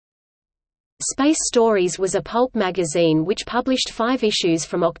Space Stories was a pulp magazine which published 5 issues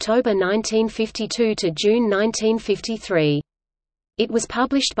from October 1952 to June 1953. It was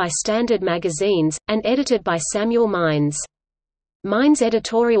published by Standard Magazines, and edited by Samuel Mines. Mines'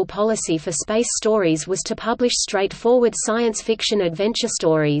 editorial policy for Space Stories was to publish straightforward science fiction adventure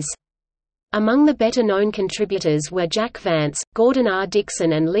stories. Among the better-known contributors were Jack Vance, Gordon R.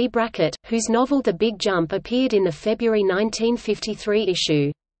 Dickson and Lee Brackett, whose novel The Big Jump appeared in the February 1953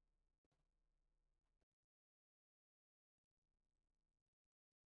 issue.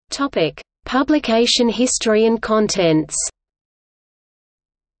 Publication history and contents.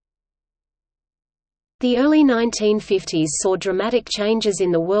 The early 1950s saw dramatic changes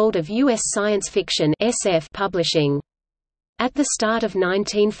in the world of U.S. science fiction (SF) publishing. At the start of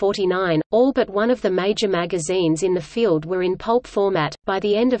 1949, all but one of the major magazines in the field were in pulp format. By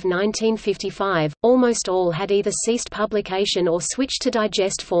the end of 1955, almost all had either ceased publication or switched to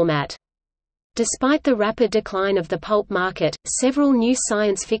digest format. Despite the rapid decline of the pulp market, several new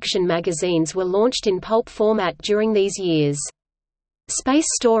science fiction magazines were launched in pulp format during these years. Space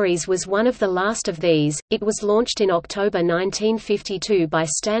Stories was one of the last of these. It was launched in October 1952 by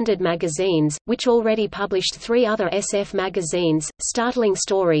Standard Magazines, which already published 3 other SF magazines, Startling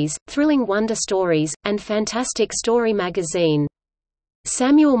Stories, Thrilling Wonder Stories, and Fantastic Story Magazine.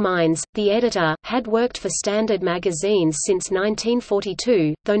 Samuel Mines, the editor, had worked for Standard Magazines since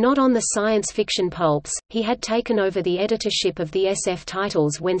 1942, though not on the science fiction pulps. He had taken over the editorship of the SF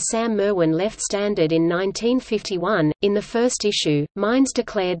titles when Sam Merwin left Standard in 1951. In the first issue, Mines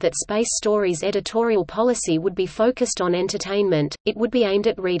declared that Space Stories' editorial policy would be focused on entertainment. It would be aimed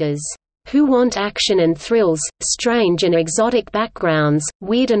at readers who want action and thrills, strange and exotic backgrounds,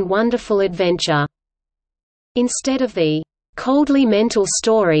 weird and wonderful adventure, instead of the coldly mental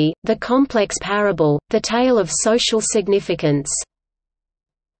story, the complex parable, the tale of social significance.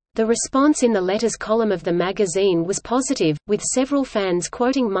 The response in the letters column of the magazine was positive, with several fans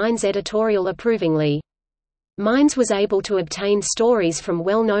quoting Mines' editorial approvingly. Mines was able to obtain stories from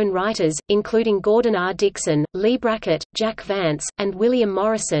well-known writers, including Gordon R. Dickson, Lee Brackett, Jack Vance, and William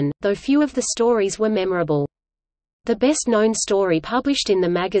Morrison, though few of the stories were memorable. The best-known story published in the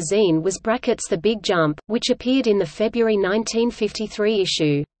magazine was Brackett's The Big Jump, which appeared in the February 1953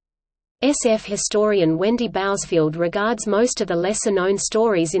 issue. SF historian Wendy Bousfield regards most of the lesser-known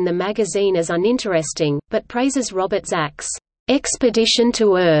stories in the magazine as uninteresting, but praises Robert Zach's Expedition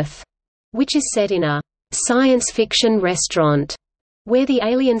to Earth, which is set in a science fiction restaurant, where the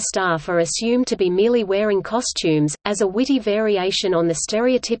alien staff are assumed to be merely wearing costumes, as a witty variation on the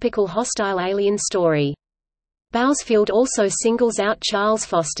stereotypical hostile alien story. Bousfield also singles out Charles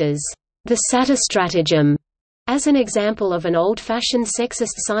Foster's The Satyr Stratagem as an example of an old-fashioned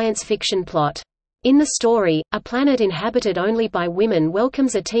sexist science fiction plot. In the story, a planet inhabited only by women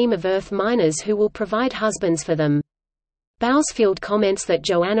welcomes a team of Earth miners who will provide husbands for them. Bousfield comments that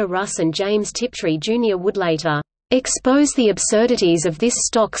Joanna Russ and James Tiptree Jr. would later expose the absurdities of this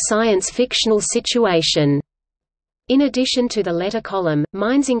stock science fictional situation. In addition to the letter column,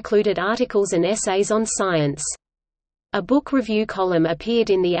 Mines included articles and essays on science. A book review column appeared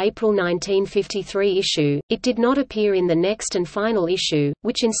in the April 1953 issue. It did not appear in the next and final issue,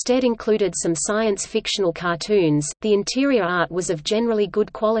 which instead included some science-fictional cartoons. The interior art was of generally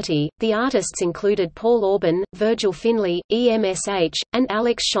good quality. The artists included Paul Auburn, Virgil Finlay, EMSH, and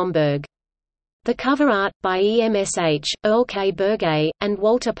Alex Schomburg. The cover art, by EMSH, Earl K. Burgay, and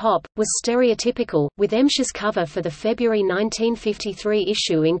Walter Popp, was stereotypical, with EMSH's cover for the February 1953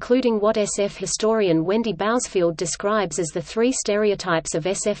 issue including what SF historian Wendy Bousfield describes as the 3 stereotypes of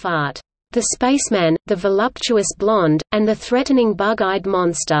SF art: the spaceman, the voluptuous blonde, and the threatening bug-eyed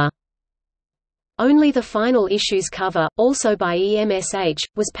monster. Only the final issue's cover, also by EMSH,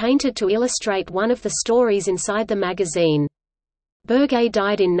 was painted to illustrate one of the stories inside the magazine. Burgay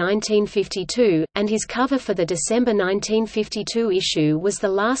died in 1952, and his cover for the December 1952 issue was the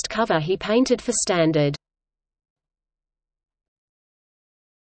last cover he painted for Standard.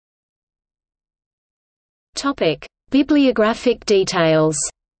 Bibliographic details.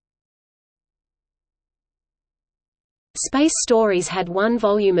 Space Stories had 1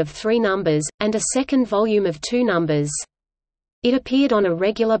 volume of 3 numbers, and a second volume of 2 numbers. It appeared on a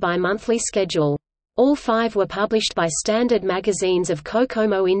regular bi-monthly schedule. All 5 were published by Standard Magazines of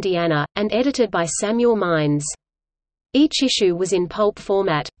Kokomo, Indiana, and edited by Samuel Mines. Each issue was in pulp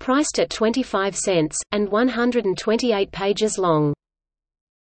format, priced at 25 cents, and 128 pages long.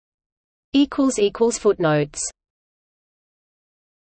 Footnotes